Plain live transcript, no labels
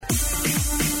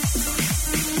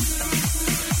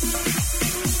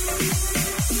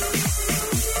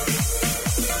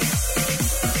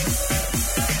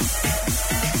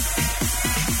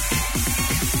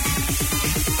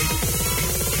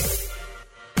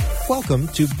Welcome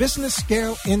to Business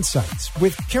Scale Insights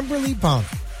with Kimberly Bonner.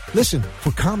 Listen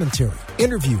for commentary,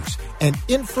 interviews, and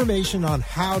information on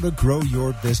how to grow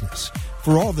your business.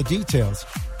 For all the details,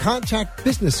 contact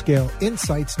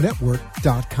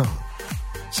BusinessScaleInsightsNetwork.com.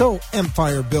 So,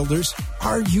 Empire Builders,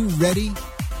 are you ready?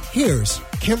 Here's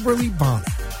Kimberly Bonner.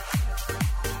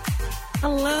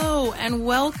 Hello and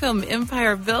welcome,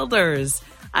 Empire Builders.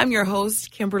 I'm your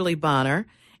host, Kimberly Bonner.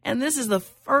 And this is the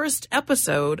first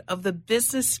episode of the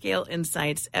Business Scale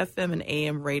Insights FM and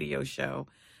AM radio show.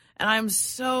 And I'm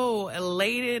so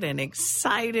elated and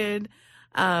excited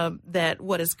that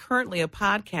what is currently a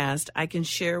podcast I can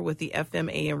share with the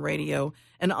FM, AM radio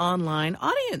and online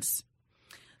audience.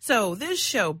 So this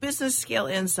show, Business Scale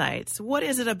Insights, what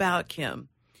is it about, Kim?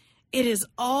 It is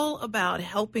all about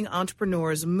helping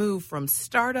entrepreneurs move from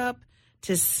startup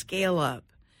to scale up.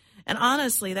 And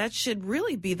honestly, that should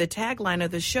really be the tagline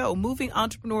of the show, moving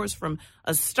entrepreneurs from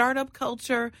a startup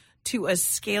culture to a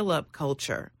scale-up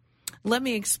culture. Let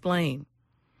me explain.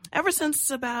 Ever since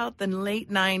about the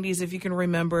late 90s, if you can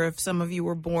remember, if some of you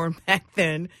were born back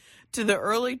then, to the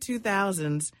early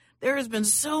 2000s, there has been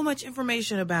so much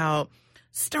information about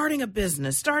starting a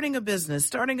business.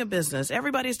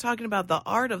 Everybody's talking about the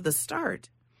art of the start.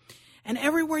 And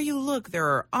everywhere you look, there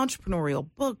are entrepreneurial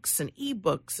books and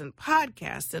ebooks and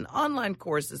podcasts and online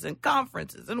courses and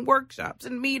conferences and workshops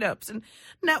and meetups and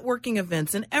networking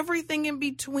events, and everything in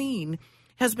between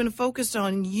has been focused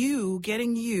on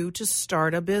getting you to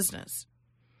start a business.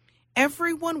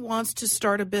 Everyone wants to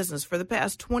start a business. For the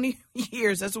past 20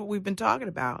 years, that's what we've been talking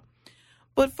about.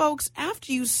 But folks,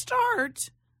 after you start,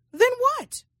 then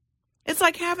what? It's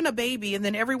like having a baby and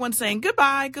then everyone's saying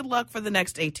goodbye, good luck for the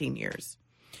next 18 years.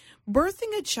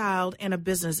 Birthing a child and a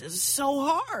business is so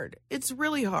hard. It's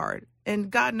really hard. And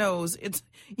God knows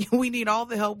we need all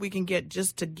the help we can get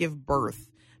just to give birth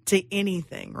to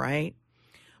anything, right?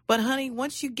 But honey,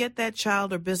 once you get that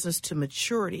child or business to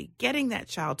maturity, getting that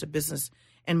child to business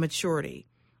and maturity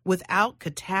without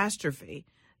catastrophe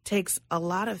takes a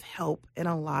lot of help and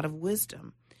a lot of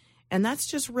wisdom. And that's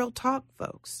just real talk,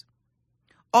 folks.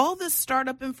 All this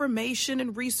startup information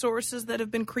and resources that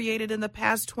have been created in the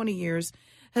past 20 years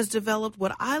has developed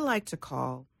what I like to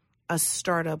call a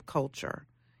startup culture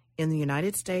in the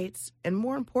United States and,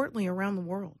 more importantly, around the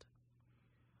world.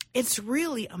 It's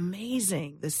really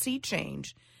amazing, the sea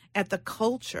change at the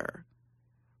culture.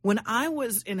 When I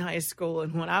was in high school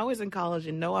and when I was in college,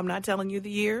 and no, I'm not telling you the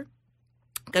year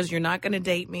because you're not going to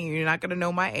date me, you're not going to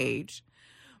know my age.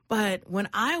 But when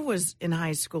I was in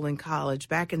high school and college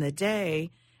back in the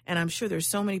day, and I'm sure there's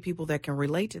so many people that can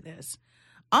relate to this,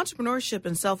 entrepreneurship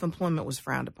and self-employment was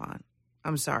frowned upon.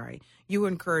 I'm sorry. You were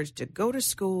encouraged to go to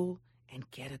school and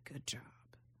get a good job.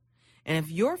 And if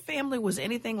your family was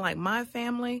anything like my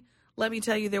family, let me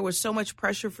tell you, there was so much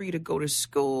pressure for you to go to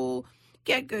school,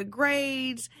 get good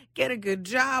grades, get a good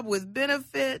job with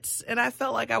benefits. And I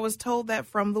felt like I was told that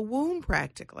from the womb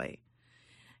practically.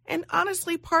 And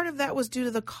honestly, part of that was due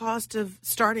to the cost of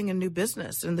starting a new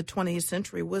business in the 20th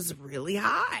century was really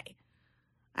high.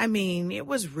 I mean, it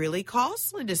was really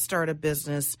costly to start a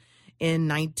business in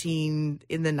the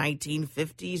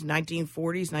 1950s,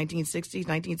 1940s, 1960s,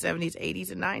 1970s,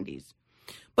 80s, and 90s.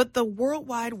 But the World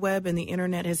Wide Web and the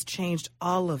internet has changed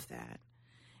all of that.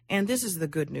 And this is the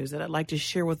good news that I'd like to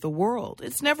share with the world.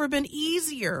 It's never been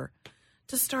easier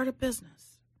to start a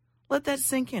business. Let that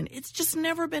sink in. It's just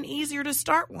never been easier to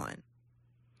start one.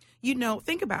 You know,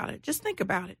 think about it. Just think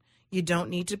about it. You don't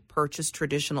need to purchase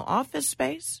traditional office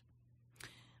space.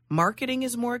 Marketing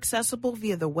is more accessible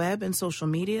via the web and social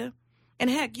media. And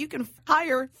heck, you can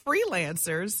hire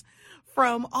freelancers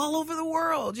from all over the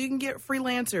world. You can get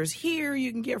freelancers here.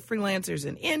 You can get freelancers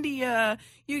in India.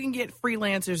 You can get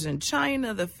freelancers in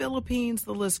China, the Philippines.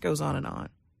 The list goes on and on.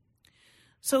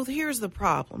 So here's the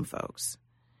problem, folks.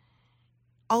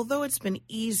 Although it's been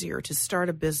easier to start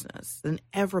a business than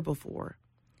ever before,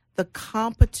 the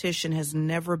competition has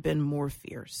never been more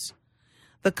fierce.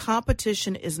 The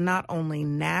competition is not only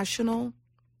national,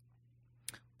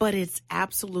 but it's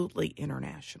absolutely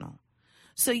international.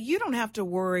 So you don't have to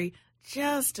worry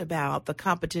just about the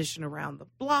competition around the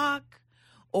block,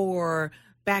 or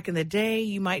back in the day,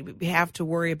 you might have to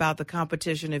worry about the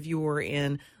competition if you were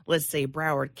in, let's say,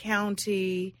 Broward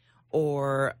County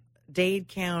or Dade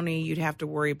County. You'd have to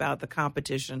worry about the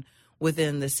competition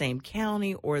within the same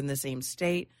county or in the same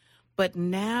state. But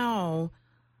now,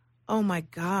 oh my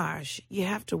gosh, you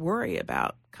have to worry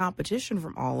about competition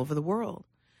from all over the world.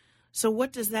 So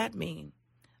what does that mean?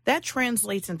 That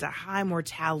translates into high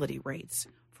mortality rates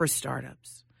for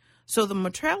startups. So the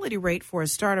mortality rate for a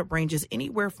startup ranges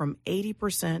anywhere from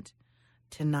 80%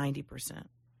 to 90%,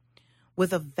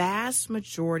 with a vast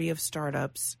majority of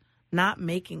startups not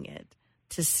making it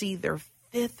to see their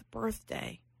 5th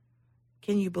birthday.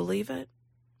 Can you believe it?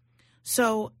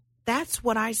 So that's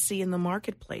what I see in the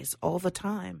marketplace all the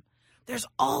time. There's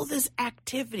all this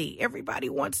activity. Everybody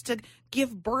wants to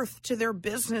give birth to their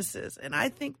businesses, and I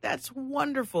think that's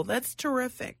wonderful. That's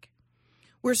terrific.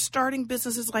 We're starting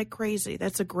businesses like crazy.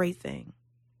 That's a great thing.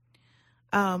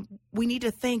 We need to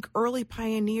thank early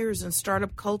pioneers in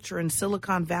startup culture in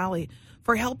Silicon Valley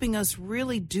for helping us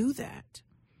really do that.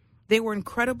 They were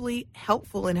incredibly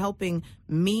helpful in helping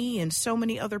me and so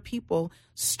many other people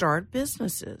start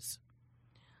businesses.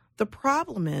 The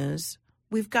problem is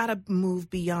we've got to move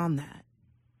beyond that.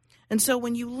 And so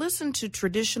when you listen to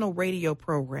traditional radio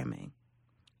programming,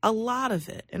 a lot of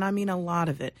it, and I mean a lot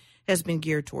of it, has been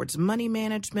geared towards money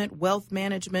management, wealth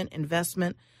management,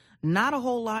 investment, not a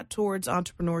whole lot towards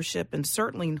entrepreneurship, and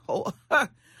certainly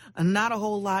not a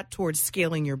whole lot towards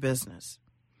scaling your business.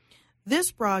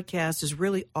 This broadcast is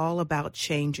really all about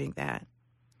changing that.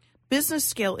 Business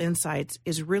Scale Insights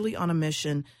is really on a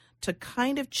mission to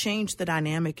kind of change the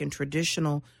dynamic in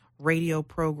traditional radio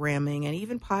programming and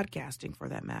even podcasting for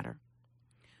that matter.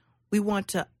 We want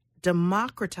to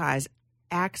democratize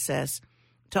access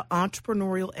to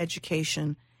entrepreneurial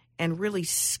education and really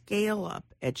scale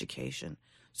up education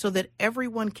so that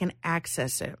everyone can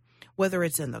access it, whether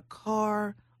it's in the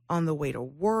car, on the way to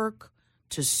work,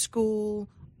 to school,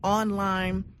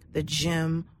 online, the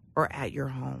gym, or at your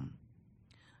home.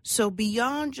 So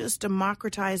beyond just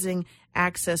democratizing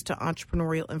access to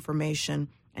entrepreneurial information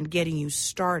and getting you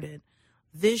started,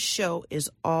 this show is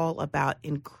all about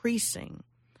increasing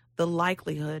the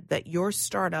likelihood that your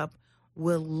startup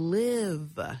will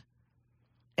live,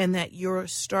 and that your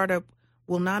startup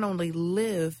will not only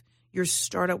live, your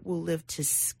startup will live to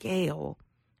scale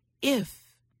if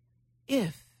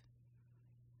you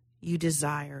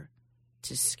desire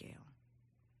to scale.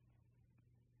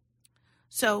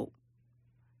 So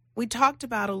we talked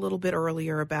about a little bit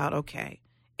earlier about,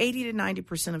 80 to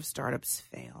 90% of startups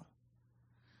fail.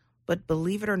 But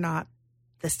believe it or not,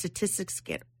 the statistics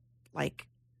get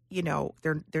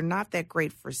they're not that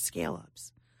great for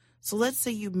scale-ups. So let's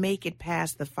say you make it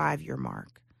past the 5-year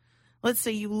mark. Let's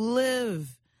say you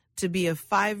live to be a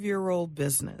 5-year-old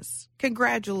business.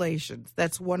 Congratulations.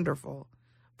 That's wonderful.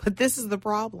 But this is the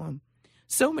problem.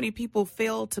 So many people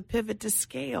fail to pivot to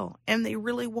scale, and they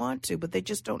really want to, but they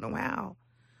just don't know how.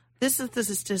 This is the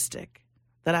statistic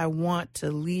that I want to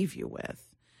leave you with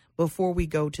before we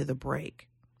go to the break.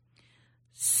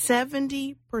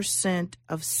 70%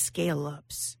 of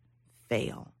scale-ups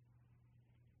fail.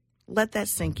 Let that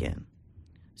sink in.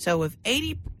 So if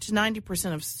 80 to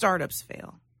 90% of startups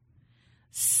fail,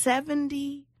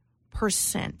 70%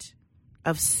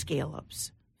 of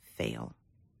scale-ups fail.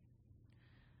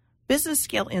 Business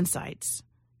Scale Insights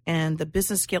and the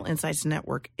Business Scale Insights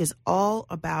Network is all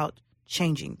about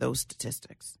changing those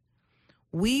statistics.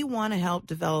 We want to help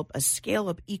develop a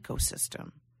scale-up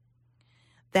ecosystem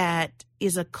that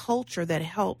is a culture that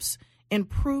helps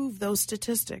improve those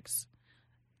statistics.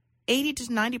 80 to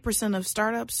 90% of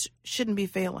startups shouldn't be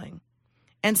failing,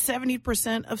 and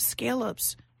 70% of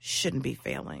scale-ups shouldn't be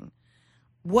failing.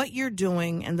 What you're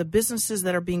doing and the businesses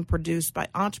that are being produced by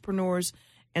entrepreneurs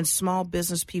and small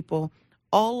business people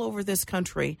all over this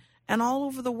country and all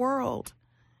over the world,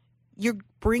 you're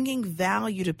bringing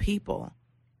value to people.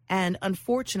 And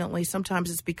unfortunately,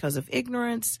 sometimes it's because of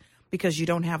ignorance, because you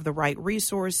don't have the right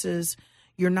resources.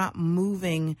 You're not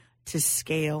moving to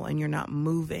scale, and you're not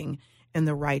moving in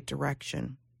the right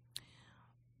direction.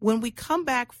 When we come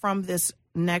back from this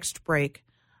next break,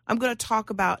 I'm going to talk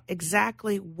about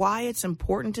exactly why it's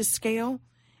important to scale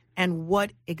and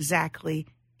what exactly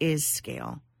is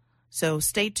scale. So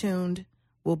stay tuned.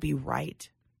 We'll be right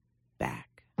back.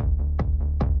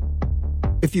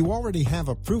 If you already have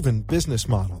a proven business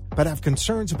model but have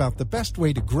concerns about the best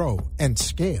way to grow and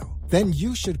scale, then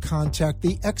you should contact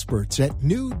the experts at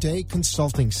New Day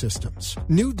Consulting Systems.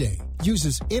 New Day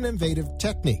uses innovative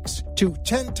techniques to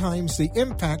 10 times the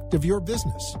impact of your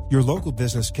business. Your local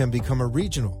business can become a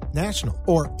regional, national,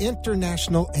 or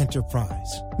international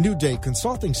enterprise. New Day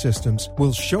Consulting Systems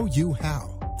will show you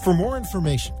how. For more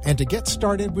information and to get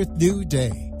started with New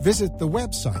Day, visit the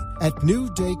website at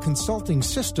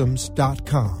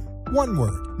newdayconsultingsystems.com. One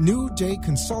word,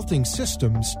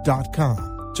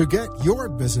 newdayconsultingsystems.com. To get your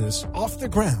business off the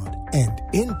ground and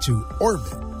into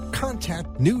orbit.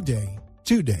 Contact New Day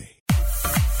today.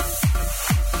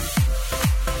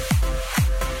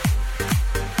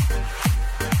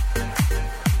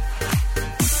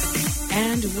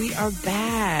 And we are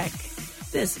back.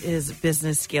 This is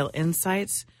Business Scale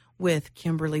Insights with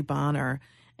Kimberly Bonner.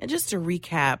 And just to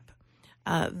recap,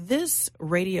 this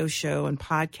radio show and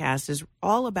podcast is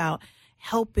all about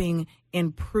helping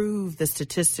improve the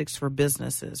statistics for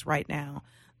businesses right now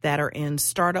that are in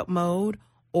startup mode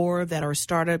or that are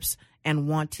startups and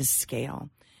want to scale.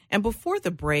 And before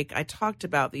the break, I talked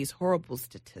about these horrible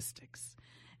statistics.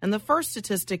 And the first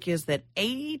statistic is that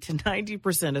 80 to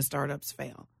 90% of startups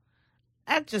fail.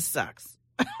 That just sucks.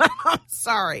 I'm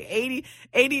sorry,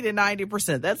 80 to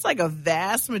 90%. That's like a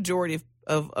vast majority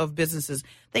of businesses.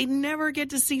 They never get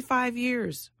to see 5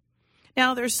 years.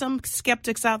 Now, there's some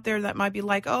skeptics out there that might be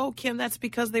like, oh, Kim, that's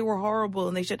because they were horrible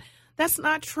and they should. That's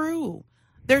not true.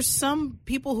 There's some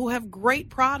people who have great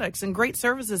products and great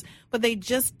services, but they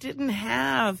just didn't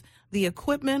have the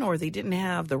equipment or they didn't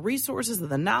have the resources or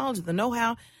the knowledge, the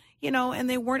know-how, and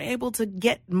they weren't able to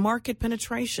get market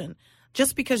penetration.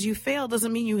 Just because you fail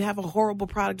doesn't mean you have a horrible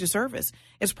product or service.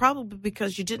 It's probably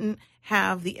because you didn't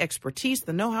have the expertise,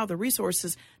 the know-how, the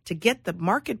resources to get the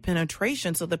market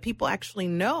penetration so that people actually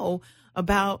know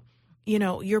about,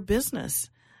 your business.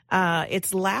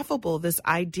 It's laughable, this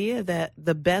idea that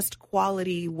the best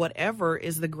quality whatever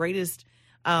is the greatest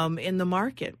in the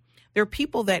market. There are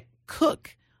people that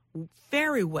cook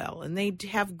very well and they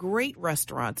have great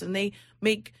restaurants and they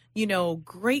make,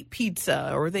 great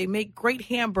pizza or they make great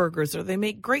hamburgers or they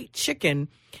make great chicken,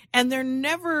 and they're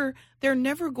never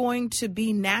going to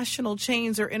be national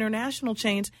chains or international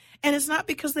chains. And it's not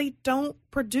because they don't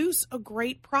produce a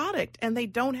great product and they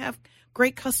don't have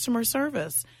great customer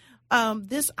service.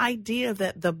 This idea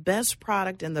that the best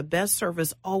product and the best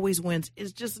service always wins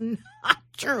is just not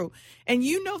true. And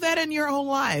you know that in your whole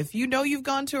life. You've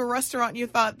gone to a restaurant and you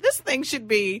thought, this thing should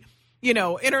be,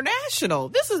 international.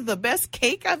 This is the best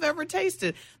cake I've ever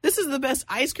tasted. This is the best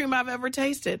ice cream I've ever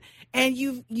tasted.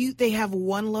 And they have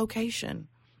one location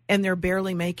and they're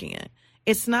barely making it.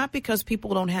 It's not because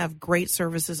people don't have great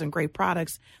services and great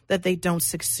products that they don't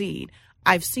succeed.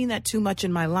 I've seen that too much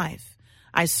in my life.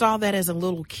 I saw that as a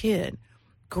little kid.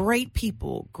 Great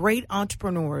people, great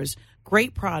entrepreneurs,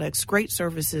 great products, great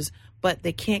services, but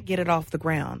they can't get it off the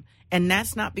ground. And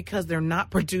that's not because they're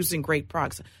not producing great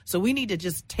products. So we need to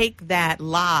just take that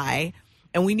lie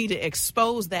and we need to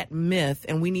expose that myth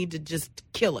and we need to just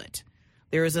kill it.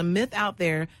 There is a myth out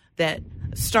there that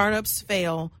startups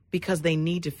fail because they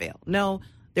need to fail. No,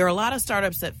 there are a lot of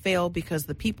startups that fail because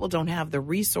the people don't have the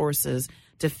resources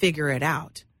to figure it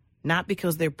out. Not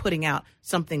because they're putting out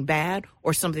something bad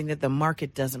or something that the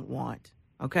market doesn't want.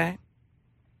 Okay?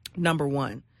 Number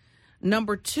one.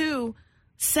 Number two,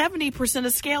 70%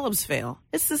 of scale-ups fail.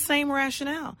 It's the same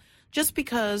rationale. Just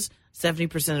because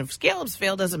 70% of scale-ups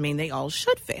fail doesn't mean they all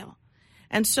should fail.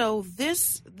 And so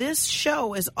this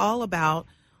show is all about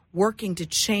working to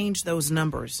change those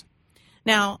numbers.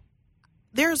 Now,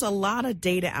 there's a lot of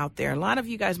data out there. A lot of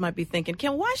you guys might be thinking,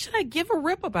 Kim, why should I give a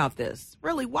rip about this?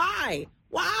 Really, why?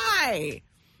 Why?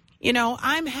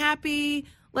 I'm happy,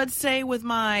 let's say, with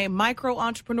my micro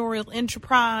entrepreneurial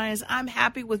enterprise. I'm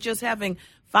happy with just having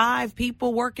 5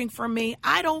 people working for me.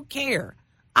 I don't care.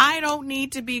 I don't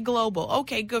need to be global.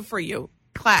 Okay, good for you.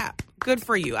 Clap. Good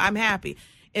for you. I'm happy.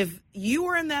 If you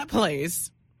are in that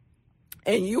place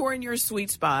and you are in your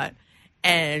sweet spot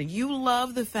and you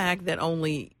love the fact that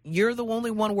you're the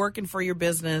only one working for your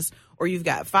business, or you've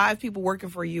got 5 people working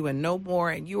for you and no more,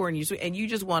 and you are in your sweet, and you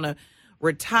just want to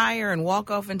retire and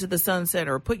walk off into the sunset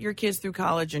or put your kids through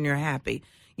college and you're happy,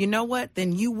 you know what?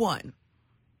 Then you won.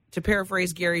 To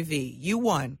paraphrase Gary Vee, you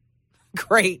won.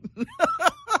 Great.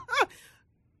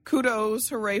 Kudos.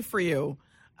 Hooray for you.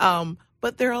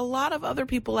 But there are a lot of other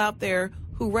people out there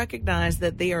who recognize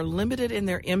that they are limited in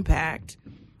their impact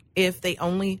if they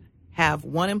only have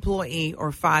 1 employee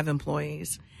or 5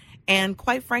 employees. And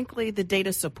quite frankly, the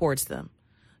data supports them.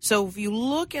 So if you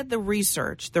look at the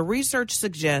research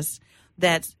suggests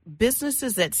that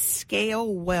businesses that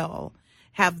scale well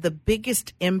have the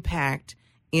biggest impact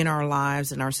in our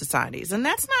lives and our societies. And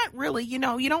that's not really, you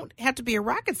don't have to be a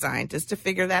rocket scientist to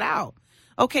figure that out.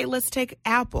 Okay, let's take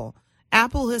Apple.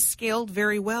 Apple has scaled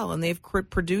very well, and they've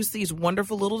produced these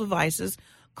wonderful little devices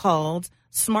called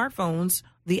smartphones,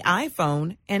 the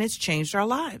iPhone, and it's changed our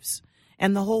lives.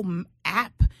 And the whole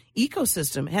app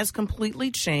ecosystem has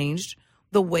completely changed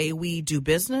the way we do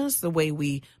business, the way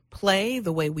we play,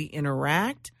 the way we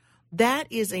interact. That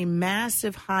is a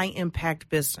massive high-impact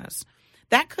business.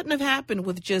 That couldn't have happened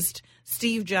with just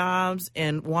Steve Jobs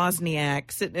and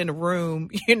Wozniak sitting in a room,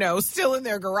 still in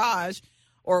their garage,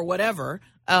 or whatever,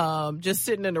 just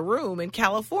sitting in a room in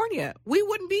California, we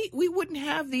wouldn't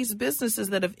have these businesses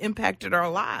that have impacted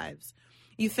our lives.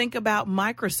 You think about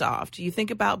Microsoft, you think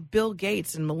about Bill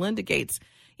Gates and Melinda Gates.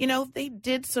 They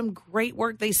did some great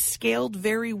work. They scaled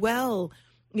very well,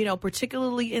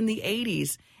 particularly in the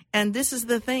 80s. And this is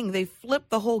the thing. They flipped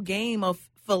the whole game of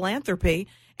philanthropy.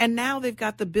 And now they've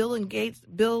got the Bill and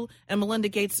Melinda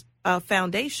Gates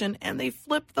Foundation, and they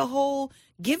flipped the whole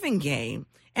giving game.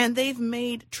 And they've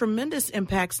made tremendous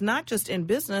impacts, not just in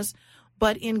business,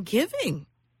 but in giving.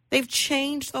 They've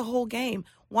changed the whole game.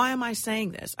 Why am I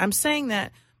saying this? I'm saying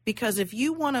that because if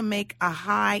you want to make a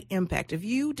high impact, if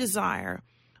you desire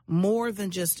more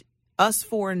than just us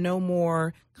four and no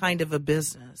more kind of a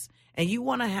business, and you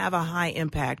want to have a high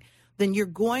impact, then you're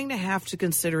going to have to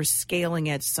consider scaling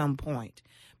at some point,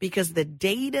 because the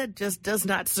data just does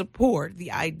not support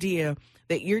the idea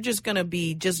that you're just going to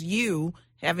be just you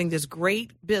having this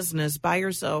great business by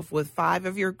yourself with 5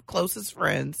 of your closest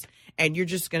friends, and you're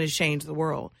just going to change the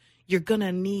world. You're going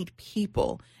to need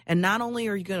people. And not only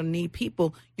are you going to need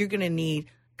people, you're going to need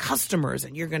customers,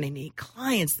 and you're going to need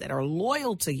clients that are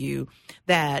loyal to you,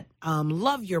 that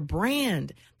love your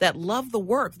brand, that love the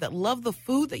work, that love the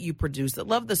food that you produce, that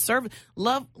love the service,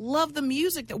 love the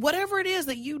music, that whatever it is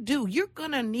that you do, you're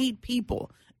going to need people.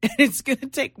 And it's going to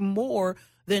take more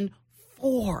than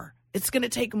 4. It's going to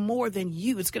take more than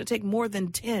you. It's going to take more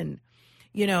than 10.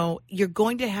 You're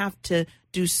going to have to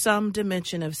do some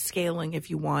dimension of scaling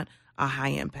if you want a high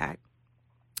impact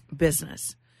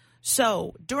business.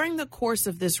 So during the course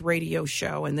of this radio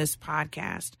show and this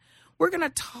podcast, we're going to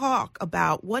talk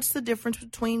about what's the difference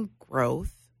between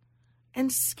growth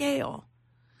and scale.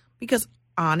 Because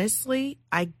honestly,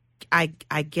 I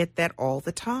get that all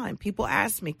the time. People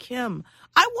ask me, Kim,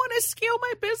 I want to scale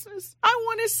my business. I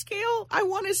want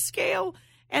to scale.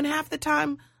 And half the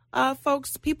time,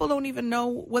 folks, people don't even know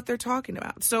what they're talking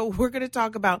about. So we're going to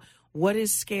talk about what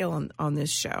is scale on this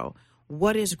show,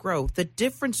 what is growth, the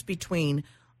difference between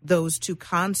those two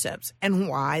concepts, and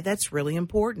why that's really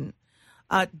important.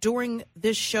 During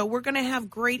this show, we're going to have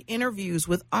great interviews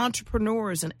with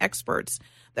entrepreneurs and experts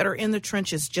that are in the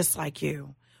trenches just like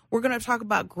you. We're going to talk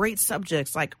about great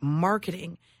subjects like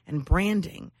marketing and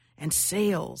branding and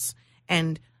sales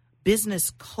and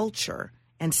business culture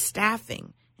and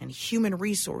staffing and human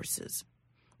resources.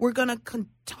 We're going to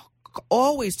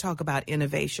always talk about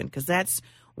innovation, because that's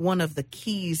one of the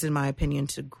keys, in my opinion,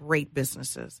 to great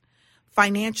businesses.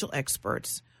 Financial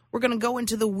experts. We're going to go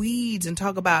into the weeds and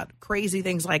talk about crazy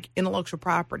things like intellectual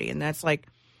property, and that's like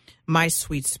my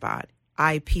sweet spot,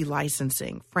 IP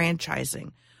licensing,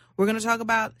 franchising. We're going to talk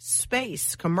about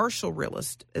space, commercial real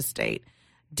estate,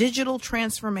 digital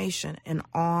transformation, and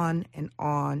on and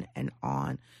on and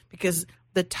on, because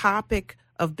the topic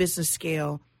of business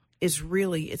scale is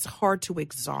it's hard to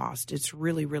exhaust. It's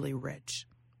really, really rich.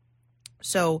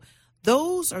 So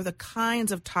those are the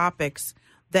kinds of topics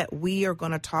that we are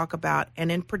going to talk about.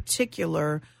 And in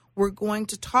particular, we're going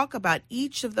to talk about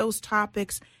each of those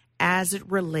topics as it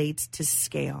relates to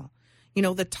scale.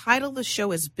 The title of the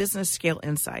show is Business Scale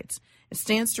Insights. It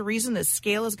stands to reason that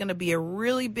scale is going to be a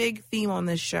really big theme on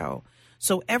this show.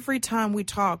 So every time we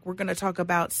talk, we're going to talk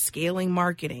about scaling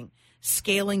marketing,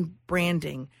 scaling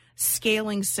branding,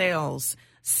 scaling sales,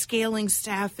 scaling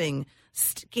staffing,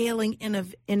 scaling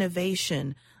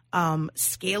innovation,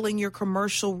 scaling your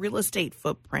commercial real estate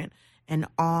footprint, and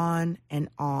on and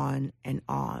on and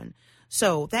on.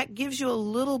 So that gives you a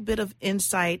little bit of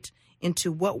insight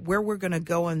into where we're going to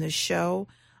go on this show.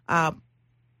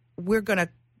 We're going to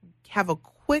have a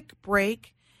quick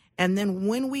break, and then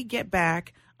when we get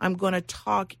back, I'm going to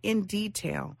talk in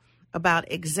detail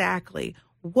about exactly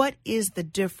what is the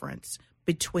difference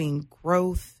between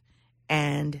growth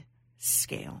and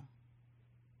scale.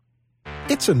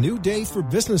 It's a new day for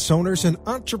business owners and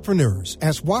entrepreneurs,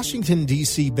 as Washington,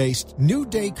 D.C.-based New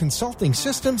Day Consulting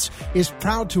Systems is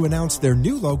proud to announce their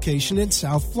new location in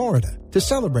South Florida. To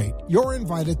celebrate, you're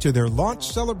invited to their launch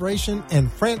celebration and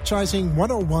Franchising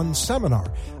 101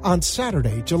 seminar on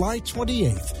Saturday, July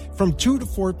 28th from 2 to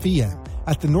 4 p.m.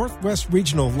 at the Northwest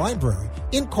Regional Library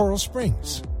in Coral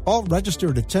Springs. All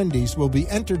registered attendees will be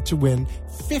entered to win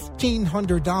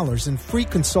 $1,500 in free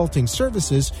consulting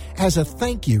services as a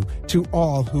thank you to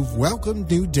all who've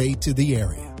welcomed New Day to the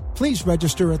area. Please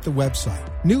register at the website,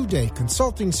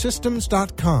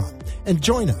 newdayconsultingsystems.com, and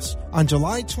join us on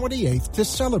July 28th to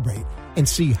celebrate and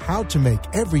see how to make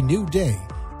every new day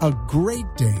a great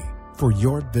day for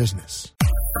your business.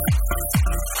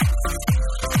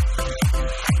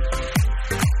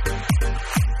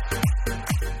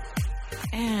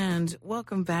 And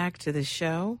welcome back to the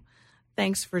show.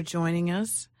 Thanks for joining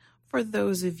us For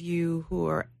those of you who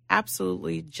are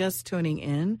absolutely just tuning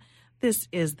in, this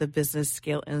is the Business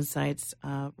Scale Insights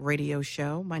radio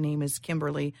show. My name is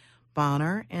Kimberly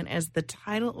Bonner, and as the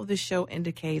title of the show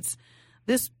indicates,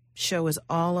 this show is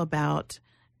all about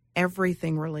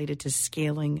everything related to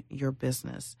scaling your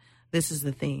business. This is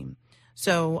the theme.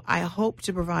 So I hope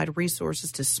to provide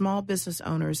resources to small business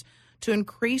owners to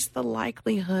increase the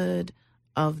likelihood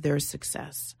of their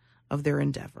success, of their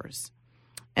endeavors.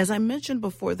 As I mentioned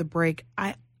before the break,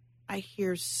 I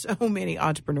hear so many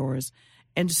entrepreneurs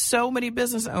and so many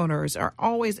business owners are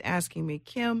always asking me,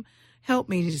 Kim, help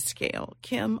me to scale.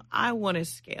 Kim, I want to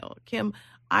scale. Kim,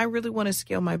 I really want to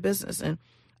scale my business. And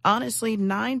honestly,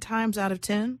 9 times out of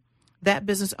 10, that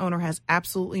business owner has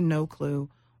absolutely no clue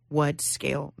what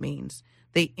scale means.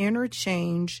 They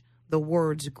interchange the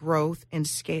words growth and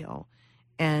scale.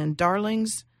 And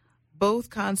darlings, both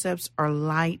concepts are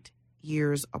light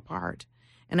years apart.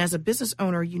 And as a business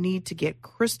owner, you need to get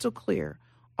crystal clear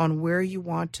on where you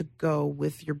want to go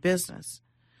with your business.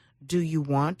 Do you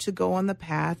want to go on the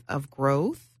path of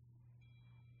growth,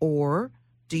 or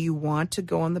do you want to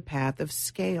go on the path of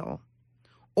scale?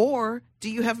 Or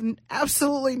do you have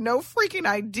absolutely no freaking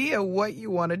idea what you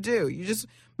want to do? You just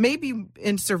maybe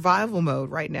in survival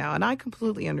mode right now, and I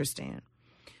completely understand.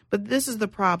 But this is the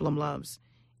problem, loves.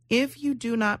 If you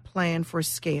do not plan for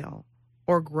scale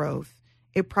or growth,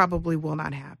 it probably will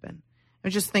not happen.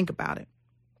 And just think about it.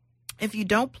 If you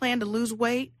don't plan to lose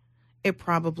weight, it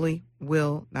probably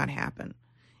will not happen.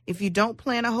 If you don't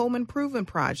plan a home improvement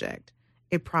project,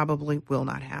 it probably will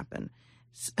not happen.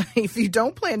 If you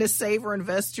don't plan to save or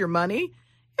invest your money,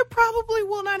 it probably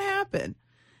will not happen.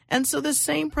 And so the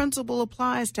same principle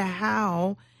applies to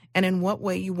how and in what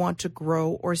way you want to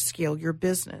grow or scale your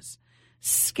business.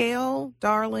 Scale,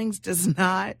 darlings, does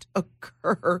not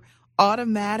occur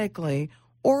automatically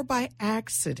or by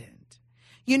accident.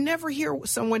 You never hear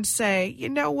someone say, you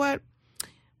know what?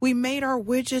 We made our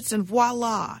widgets and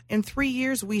voila, in 3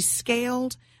 years we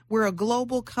scaled. We're a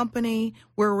global company.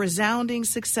 We're a resounding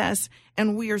success,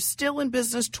 and we are still in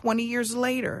business 20 years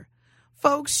later.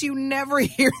 Folks, you never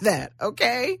hear that,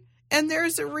 okay? And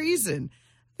there's a reason.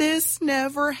 This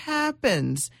never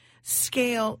happens.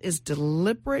 Scale is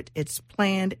deliberate, it's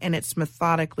planned, and it's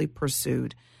methodically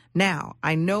pursued. Now,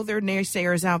 I know there are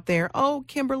naysayers out there. Oh,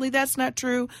 Kimberly, that's not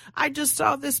true. I just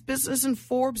saw this business in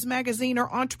Forbes magazine or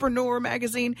Entrepreneur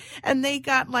magazine, and they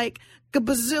got like a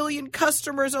bazillion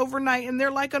customers overnight, and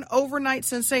they're like an overnight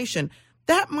sensation.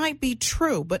 That might be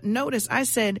true, but notice I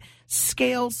said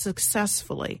scaled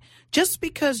successfully. Just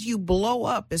because you blow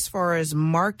up as far as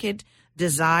market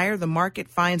desire, the market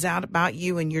finds out about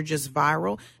you and you're just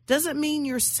viral, doesn't mean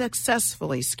you're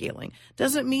successfully scaling.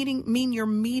 Doesn't mean you're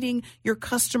meeting your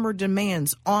customer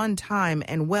demands on time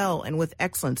and well and with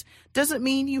excellence. Doesn't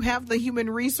mean you have the human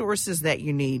resources that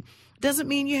you need. Doesn't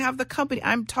mean you have the company.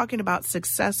 I'm talking about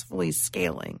successfully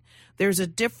scaling. There's a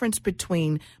difference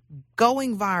between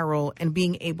going viral and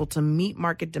being able to meet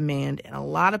market demand, and a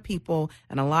lot of people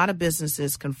and a lot of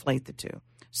businesses conflate the two.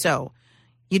 So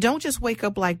you don't just wake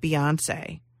up like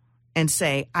Beyonce and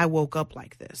say, I woke up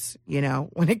like this,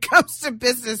 when it comes to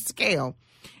business scale.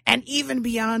 And even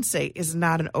Beyonce is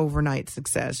not an overnight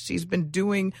success. She's been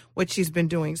doing what she's been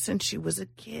doing since she was a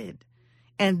kid.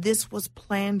 And this was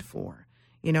planned for.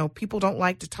 People don't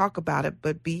like to talk about it,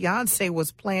 but Beyonce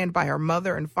was planned by her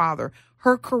mother and father,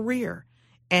 her career.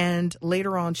 And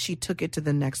later on, she took it to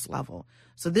the next level.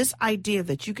 So this idea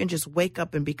that you can just wake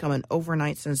up and become an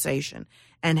overnight sensation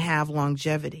and have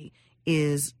longevity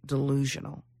is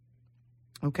delusional.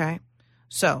 Okay?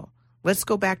 So let's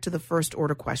go back to the first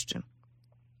order question.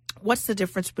 What's the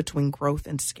difference between growth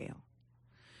and scale?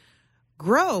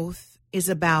 Growth is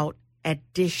about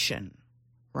addition,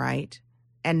 right?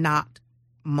 And not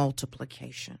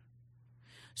multiplication.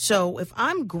 So if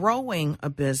I'm growing a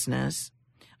business,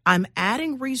 I'm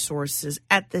adding resources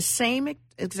at the same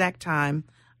exact time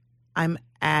I'm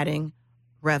adding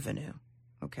revenue,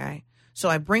 okay? So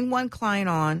I bring one client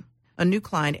on, a new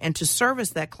client, and to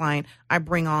service that client, I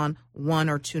bring on 1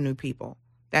 or 2 new people.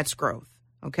 That's growth,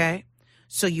 okay?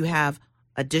 So you have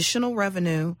additional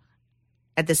revenue.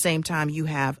 At the same time, you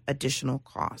have additional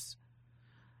costs.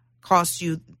 Costs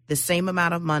you the same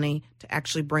amount of money to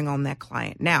actually bring on that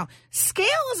client. Now, scale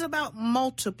is about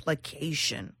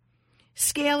multiplication.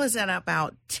 Scale is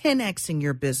about 10xing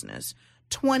your business,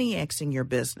 20xing your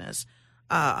business,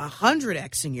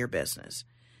 100xing your business.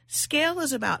 Scale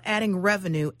is about adding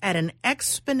revenue at an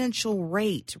exponential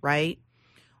rate, right?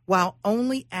 While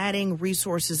only adding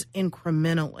resources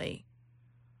incrementally.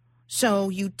 So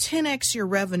you 10x your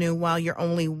revenue while you're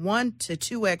only 1 to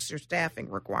 2x your staffing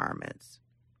requirements.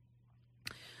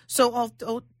 So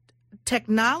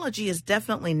technology is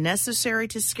definitely necessary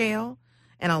to scale,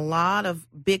 and a lot of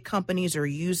big companies are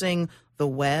using the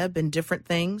web and different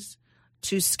things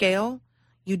to scale.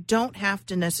 You don't have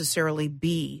to necessarily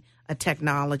be a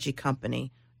technology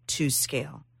company to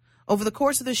scale. Over the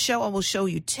course of the show, I will show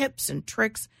you tips and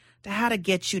tricks to how to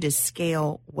get you to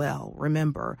scale well.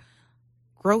 Remember,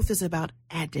 growth is about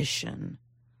addition.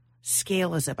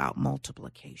 Scale is about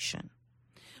multiplication.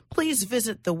 Please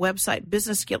visit the website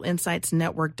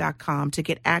businessskillinsightsnetwork.com to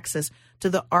get access to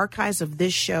the archives of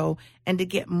this show and to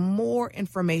get more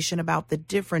information about the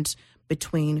difference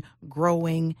between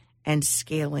growing and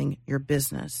scaling your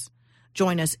business.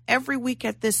 Join us every week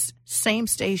at this same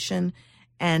station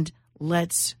and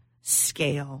let's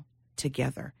scale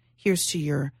together. Here's to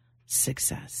your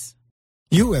success.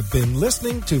 You have been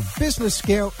listening to Business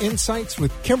Scale Insights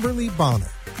with Kimberly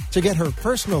Bonner. To get her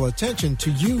personal attention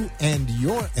to you and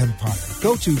your empire,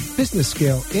 go to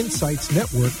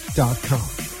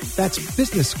businessskileinsightsnetwork.com. That's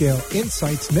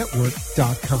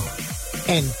businessskileinsightsnetwork.com.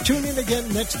 And tune in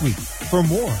again next week for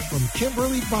more from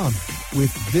Kimberly Bonner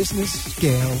with Business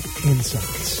Scale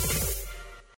Insights.